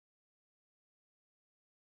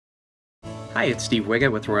Hi, it's Steve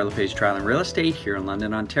Wiggett with LePage Triland Real Estate here in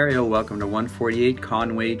London, Ontario. Welcome to 148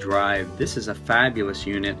 Conway Drive. This is a fabulous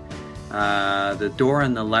unit. The door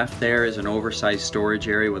on the left there is an oversized storage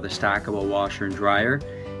area with a stackable washer and dryer.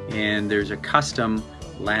 And there's a custom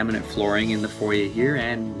laminate flooring in the foyer here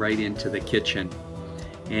and right into the kitchen.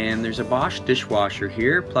 And there's a Bosch dishwasher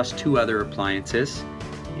here, plus two other appliances.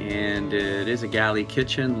 And it is a galley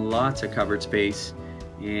kitchen, lots of cupboard space.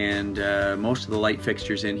 And most of the light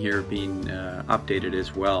fixtures in here have been updated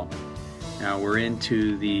as well. Now we're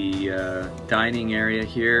into the dining area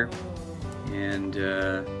here, and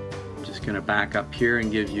I'm just going to back up here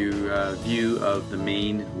and give you a view of the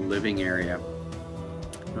main living area.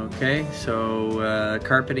 Okay, so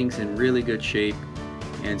carpeting's in really good shape,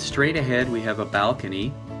 and straight ahead we have a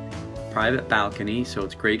balcony, private balcony, so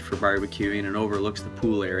it's great for barbecuing and overlooks the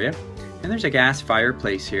pool area. And there's a gas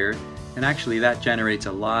fireplace here. And actually that generates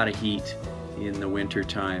a lot of heat in the winter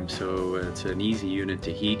time, so it's an easy unit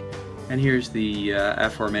to heat. And here's the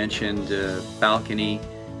aforementioned balcony,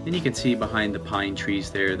 and you can see behind the pine trees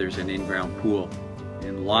there's an in-ground pool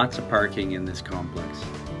and lots of parking in this complex.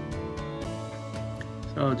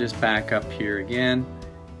 So I'll just back up here again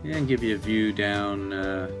and give you a view down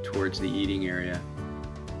towards the eating area.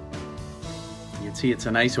 You can see it's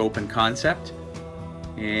a nice open concept.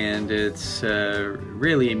 And it's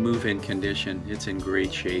really move-in condition. It's in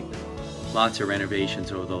great shape. Lots of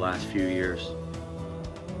renovations over the last few years.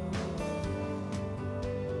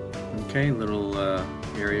 Okay, little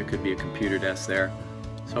area, could be a computer desk there.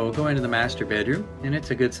 So we'll go into the master bedroom, and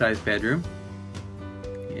it's a good sized bedroom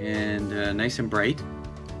and nice and bright.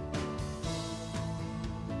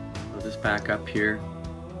 I'll just back up here,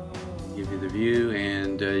 give you the view,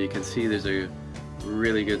 and you can see there's a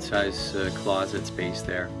really good size closet space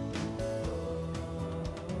there.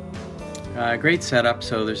 Great setup,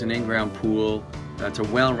 so there's an in-ground pool. It's a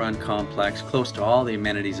well-run complex, close to all the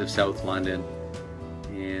amenities of South London,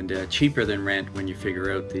 and cheaper than rent when you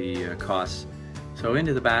figure out the costs. So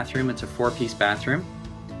into the bathroom, it's a 4-piece bathroom.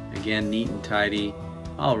 Again, neat and tidy,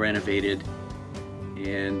 all renovated,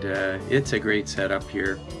 and it's a great setup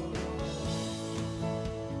here.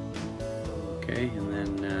 Okay, and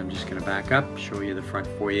then I'm just going to back up, show you the front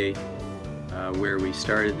foyer where we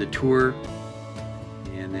started the tour,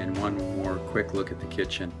 and then one more quick look at the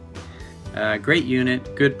kitchen. Great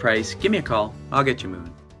unit, good price. Give me a call, I'll get you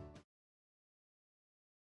moving.